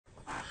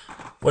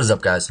What is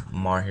up, guys?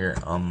 Mar here.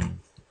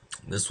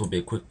 This will be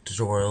a quick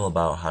tutorial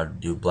about how to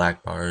do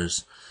black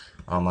bars.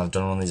 I've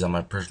done one of these on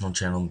my personal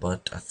channel,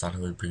 but I thought I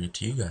would bring it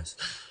to you guys.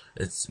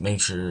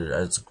 Make sure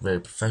it's very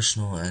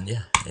professional, and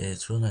yeah,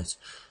 it's real nice.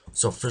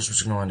 So first, what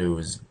you're gonna want to do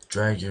is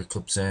drag your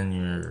clips in,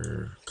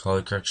 your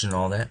color correction,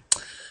 all that,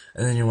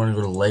 and then you want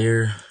to go to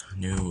Layer,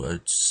 New,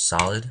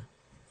 Solid.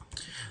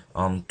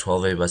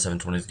 1280 by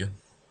 720 is good.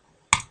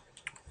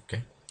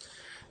 Okay,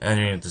 and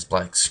you're gonna get this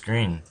black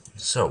screen.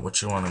 So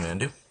what you want to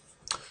do?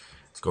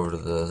 Go over to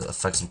the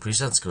effects and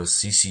presets, go to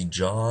CC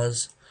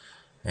Jaws,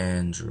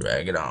 and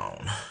drag it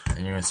on. And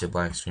you're going to see a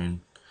black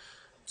screen.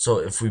 So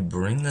if we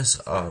bring this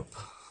up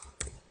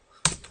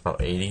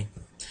about 80,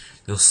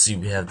 you'll see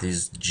we have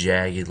these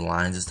jagged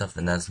lines and stuff,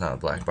 and that's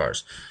not black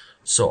bars.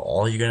 So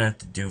all you're going to have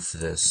to do for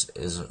this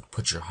is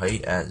put your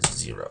height at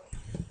 0.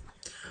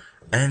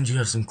 And you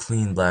have some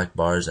clean black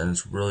bars, and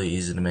it's really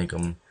easy to make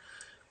them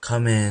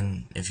come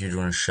in if you're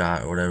doing a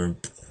shot or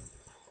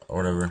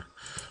whatever.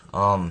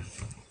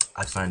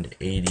 I find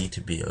 80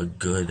 to be a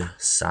good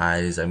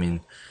size. I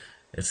mean,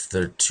 if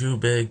they're too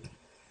big,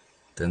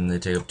 then they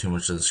take up too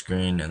much of the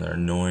screen and they're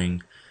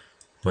annoying.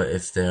 But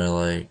if they're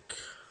like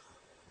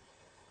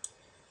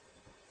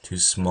too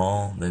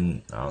small,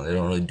 then they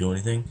don't really do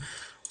anything.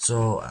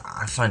 So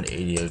I find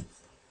 80 a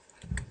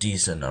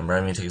decent number.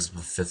 I mean, it takes up a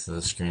fifth of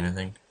the screen, I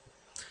think.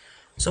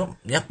 So,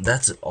 yep,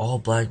 that's all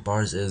black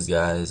bars is,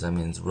 guys. I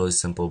mean, it's really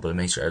simple, but it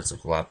makes your edits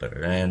look a lot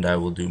better. And I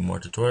will do more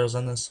tutorials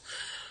on this.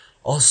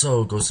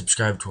 Also, go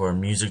subscribe to our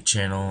music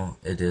channel.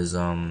 It is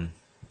I'm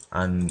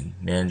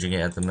managing it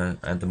at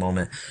the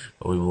moment,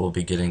 but we will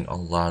be getting a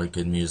lot of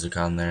good music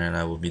on there, and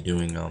I will be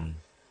doing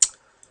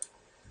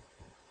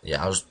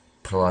yeah, I'll just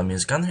put a lot of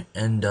music on there,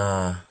 and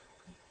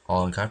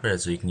all in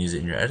copyright, so you can use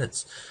it in your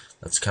edits.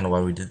 That's kind of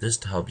why we did this,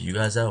 to help you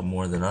guys out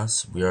more than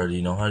us. We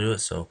already know how to do it,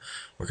 so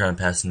we're kind of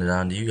passing it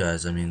on to you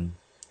guys. I mean,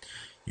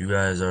 you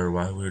guys are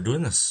why we're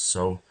doing this.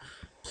 So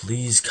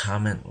please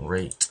comment,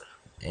 rate,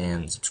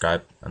 and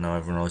subscribe. I know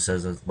everyone always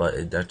says this, but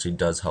it actually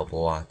does help a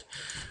lot.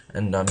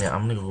 And yeah,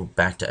 I'm gonna go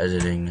back to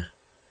editing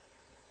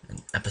an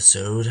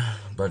episode.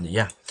 But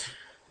yeah,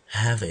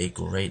 have a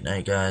great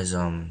night, guys.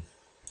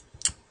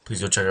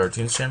 Please go check out our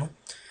Tunes channel.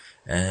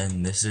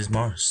 And this is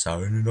Mars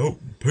signing out.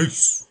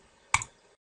 Peace.